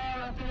puts it in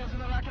high, and feels in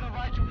the back of the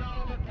Rachel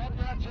goal, but popped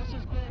out just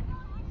as quick.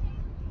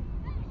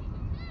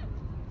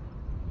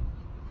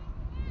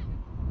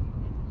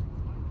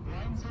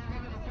 Wayne Silver,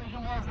 the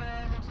decision was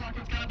there. Looks like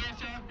it's going to be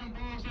South African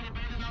Bulls that have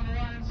beaten number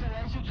 1 in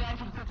Celestia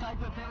Jacobs to take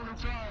the penalty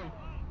try.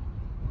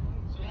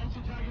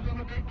 Celestia Jacobs on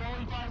the big ball,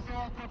 he plays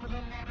off, puts a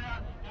little lob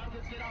out, how's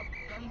it set up,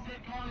 doesn't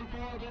set kindly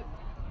forward, but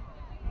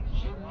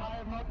she may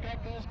have not got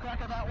first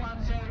crack at that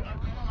one, so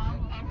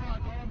umpire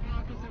Colin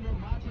Parkinson will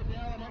march it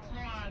down the next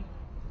line.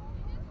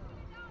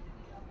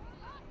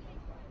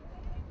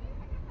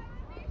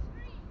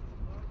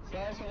 So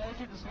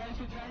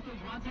Celestia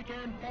Jacobs once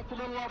again pops a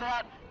little lob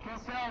out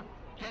herself,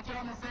 gets it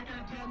on the 2nd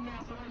and 10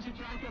 now. Celestia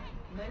Jacobs,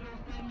 middle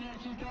spin now,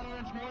 she's got her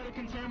inch more to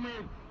contend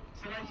with.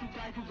 Celestia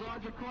Jacobs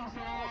rides across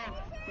the line.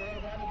 They're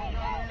about to be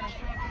going in a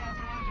shot pass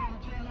lines on the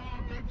 10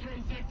 line. Big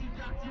 360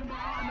 ducks in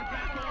behind the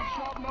back of the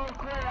shot, no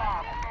clear.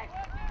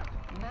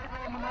 Never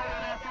in the middle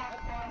of that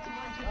fight by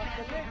Celestia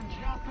Jacobs and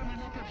just in the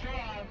nick of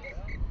time.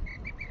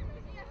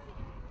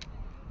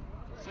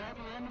 So at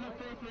the end of the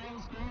 5th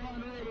round,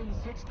 scoreline reading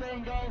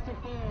 16 goals to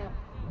 4.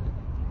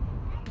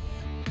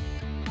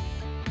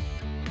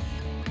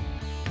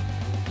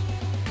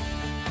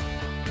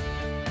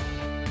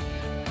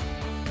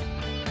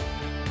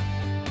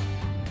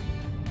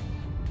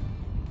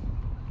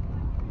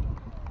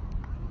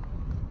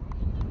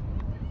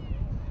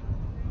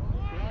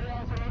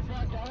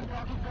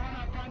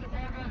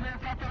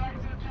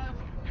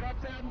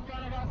 Drops out in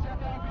front of us,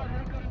 South Africa,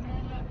 record and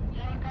Mohammed.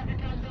 Karen Cocker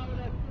comes up with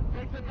it,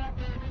 picks it back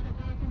there, with the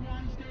ball from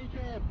Yanni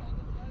Steenkamp.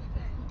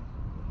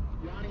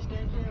 Yanni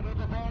Steenkamp with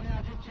the ball now,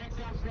 just checks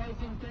out, slows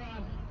things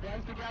down.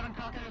 Goes to Gavin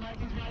Cocker to make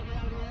his way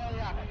down the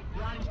area.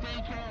 Yanni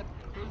Steenkamp,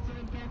 he's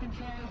in full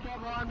control, he's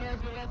got Ryan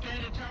Mesler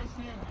left-handed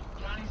chasing him.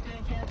 Yanni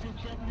Steenkamp just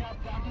checking up,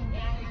 ducking,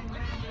 bowling, and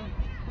landing.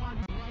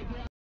 Finds his way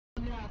down.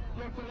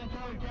 Looks at the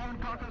toe, Gavin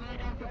Cocker there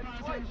goes the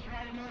pass in,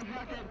 straight into his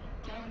racket.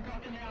 Gavin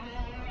Cocker now the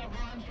other way,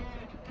 Brian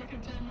Schroeder to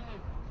continue.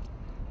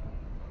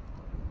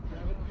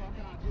 Gavin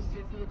Cocker just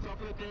sits to the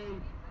top of the D.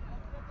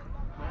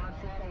 Brian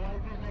Schroeder away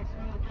from the next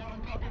field,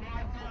 Gavin Cocker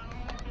rides down,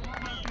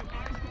 almost to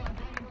baseline,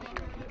 Gavin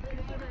Cocker with a big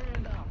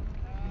overhander.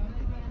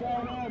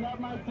 Going on, that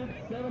makes it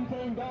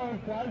 17 goals,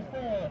 place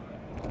there.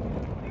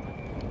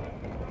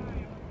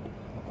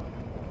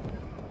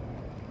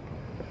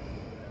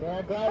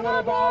 Yeah, great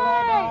little ball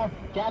there now.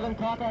 Gavin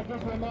Cocker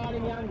just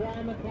reminding young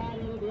Graham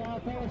McCarty that the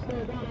IFL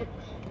still got it.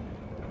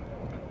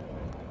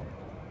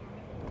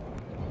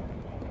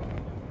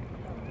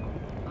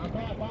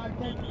 Okay,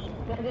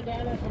 5-6. Gonna get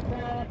down there for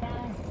Sarah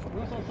Pass.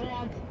 Whistle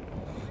sounds.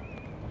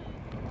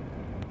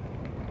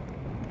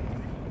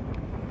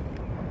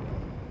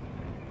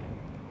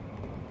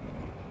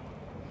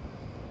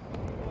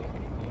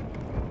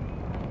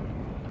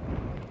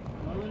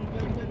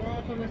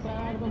 From the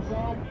side of the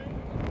side.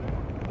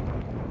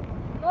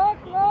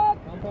 Look!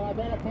 Umpire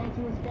Then a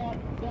punching spot.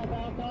 South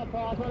Alcott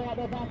prize one out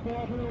the back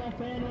door to the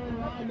left-hander and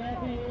Ryan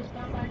Murphy who's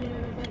stuck back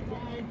into the next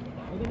lane.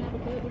 In the number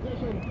 2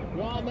 position.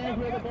 Ryan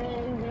Murphy with the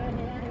ball. He's around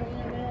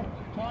there.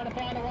 Trying to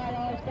find a way.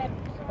 Oh, he's got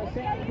a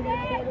sound to the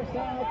other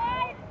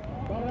side.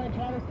 Got around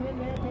Travis Tim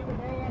there. Pick the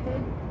ball up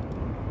in.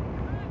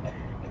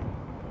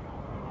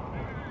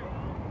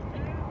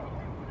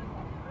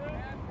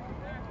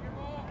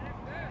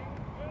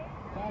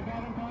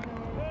 Gavin Cocker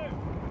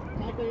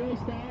take the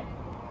restart.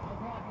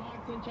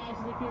 Markson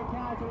chases a few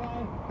cars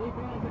away. He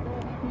throws the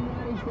ball back to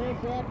Yanni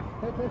Stegford.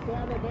 He puts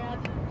down the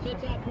bounce.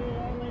 Sits up here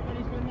early, but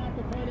he's been enough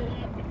to point it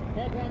out.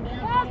 Head one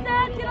down. Well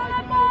said, get on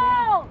that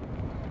ball!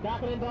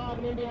 Ducking and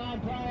diving in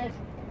behind players.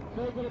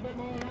 Feels it a bit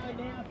more right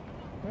now.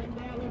 Heading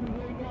down, looking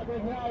really good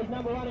with Rose.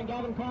 Number 1 in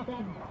Gavin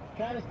Cocker.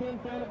 Travis Tim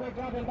throwing a big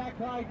drop in back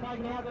throw.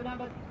 Taking out the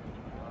number.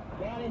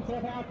 Down in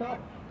Seth Alcott.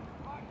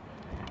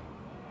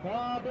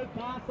 Oh, big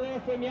pass there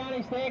from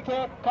Yanni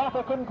Stancock.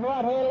 Cocker couldn't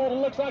quite handle it. It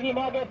looks like he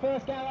might get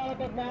first go on it,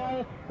 but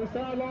no, the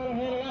sideline will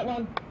handle that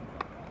one.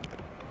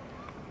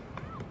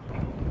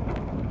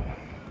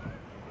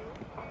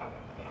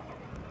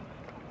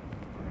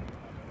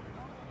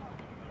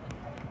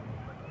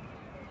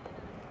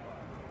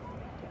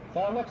 So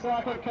it looks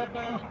like it could be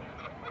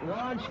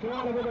Ryan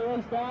Strider with the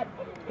restart.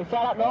 It's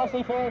set up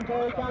nicely for him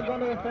too. He comes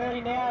onto the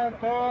 30 now and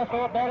 4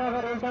 better,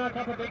 but he's going to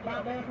take a big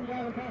bump there from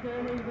Gavin Cocker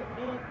in it.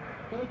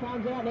 He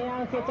comes out now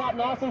and sits up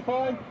nicely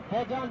for him.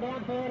 Heads on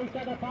down for him. He's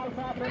got the pace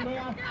happening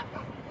now.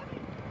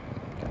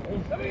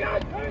 Coming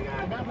on! Another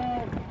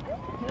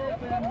tip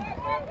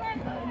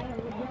and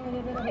a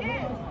little bit of a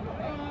loss.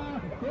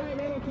 Very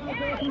little time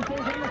there from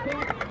Seth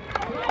Alcott.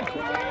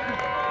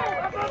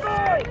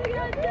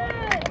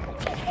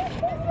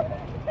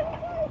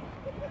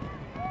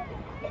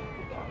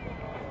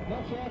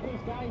 Not sure if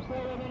this game's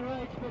still within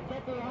reach, but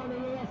get behind the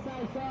USA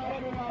side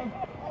anyway.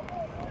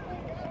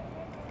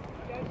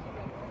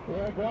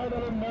 Yeah, great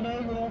little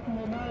manoeuvre there from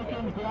the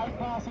Americans. Great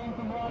passing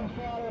from Ryan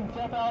Strider and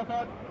Seth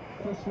Alcott.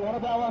 Just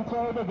swatted that one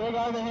through the big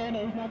overhand.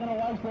 He's not going to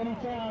waste any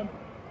time.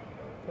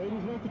 He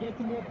just wants to get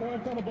some more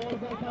points on the board as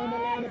they come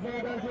along. The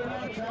ball goes in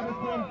out. Travis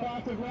Tim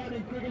fast as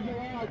lightning, quick as you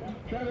like.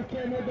 Travis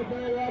Tim with the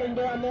ball riding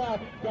down now.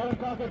 Gavin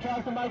Cocker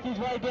tries to make his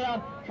way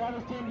down.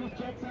 Travis Tim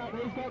just checks up.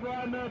 He's got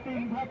Ryan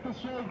Murphy back to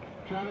shoot.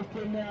 Travis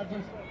Tim now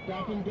just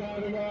ducking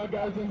down and all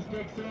goes and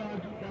sticks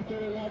on. That's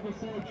what we like to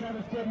see.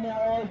 Travis Tim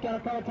now always got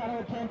to pay a ton of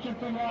attention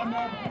from Ryan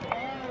Murphy.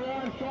 Oh,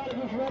 Ryan Strider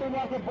just running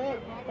like a boat.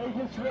 He's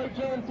just reached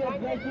in and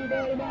said thank you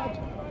very much.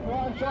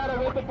 Ryan Strider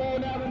with the ball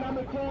now to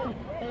number 2.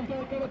 He's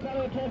going to get a ton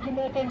of attention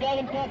there from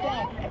Gavin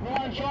Cocker.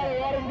 Ryan Strider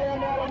riding down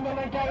now and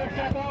then Gavin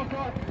Seth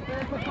Alcott.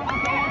 There's the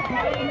pass out.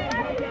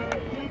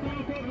 Seth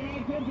Alcott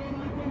rides into an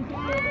open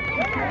goal.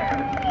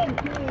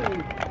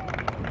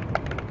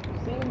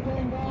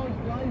 17 goals,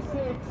 play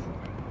 6.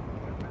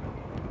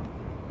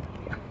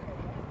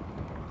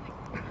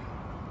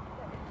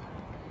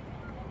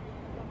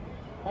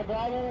 A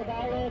goal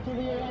to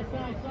the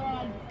USA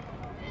side.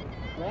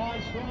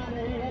 Ryan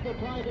Strider, he had to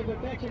play to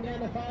perfection down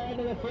the far end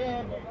of the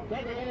field.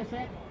 Got the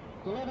intercept.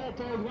 Delivered it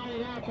to his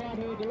Wayne Alcott,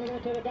 who delivered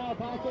it to the goal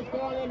post. It's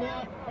gone in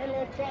now. It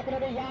looks like it'll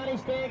be Yanni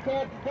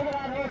Stancock. Look at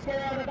that horse get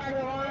out the back of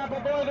the lineup. I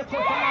believe it's a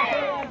pass.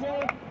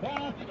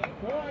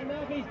 Ryan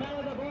Murphy's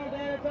covered the ball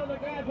down. It's on the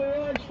ground for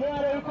Ryan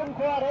Strider, who couldn't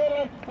quite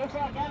handle it. Looks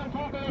like Gavin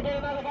Cocker will get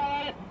another go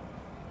at it.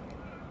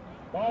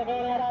 Ball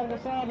going out over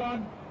the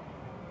sideline.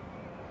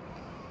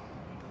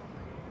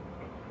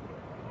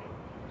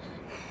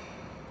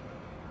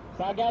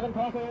 So Gavin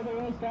Cocker with the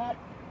restart.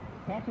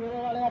 Cocker with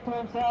one out to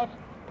himself.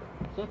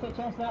 Sits a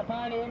chestnut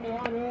pony in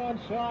behind Ryan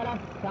Strider.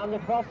 Comes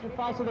across the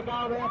face of the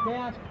goal route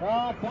now.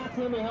 Oh, cuts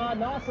in behind.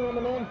 Nicely in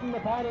the move from the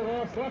pony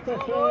there. Sets a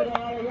shoot.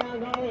 Ollie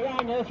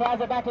Young, who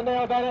throws it back to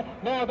Neil Bennett.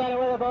 Neil Bennett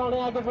with the ball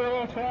now. Gives it a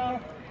little throw.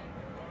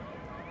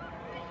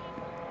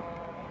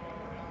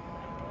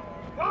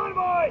 Come on,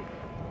 boys!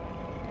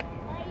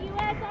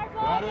 US are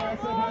going! Radio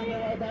says on their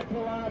way back to the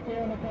lineup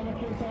here on the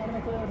commentary side of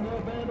the field.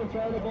 Neil Bennett will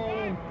throw the ball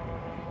in.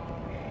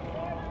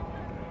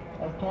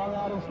 As time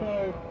out is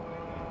through.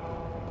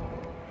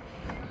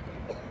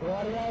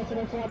 Radio, so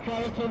looks like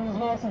Clayton's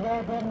horse is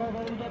all good. We're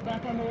going to get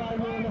back on the way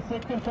here in the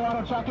 6th and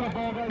final. Chucking the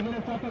ball goes in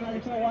a second,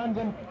 extra ones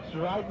and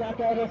straight back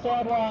over the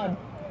sideline.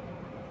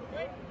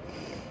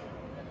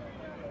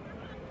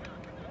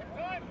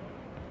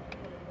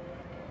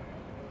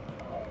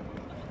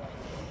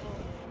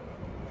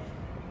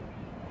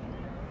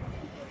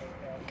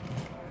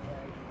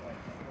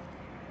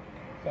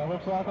 So it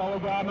looks like Ollie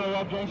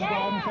Gardner, Jason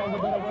Gordon shows a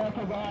bit of work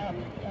as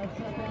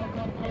Seth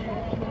Alcott played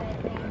around the right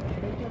time.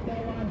 He took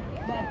that one,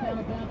 back on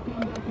the back,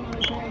 comes up,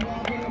 Connie falling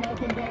out, get him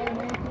open goal,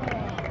 and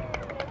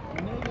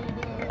he's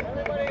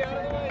everybody out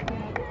of the way.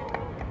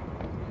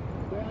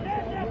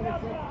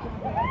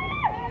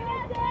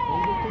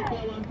 He just took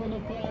that one from the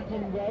front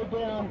and rode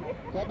down,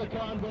 got the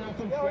time down,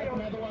 and struck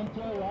another one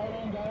through. Right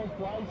on goes,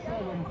 play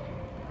 7.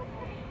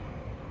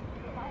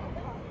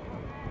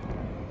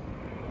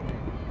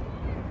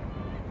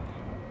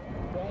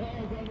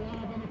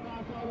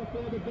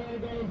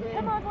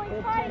 Come on,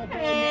 boys, fight!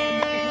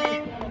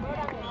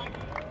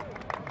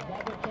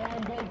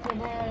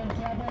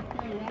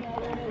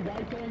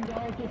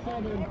 to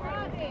 7.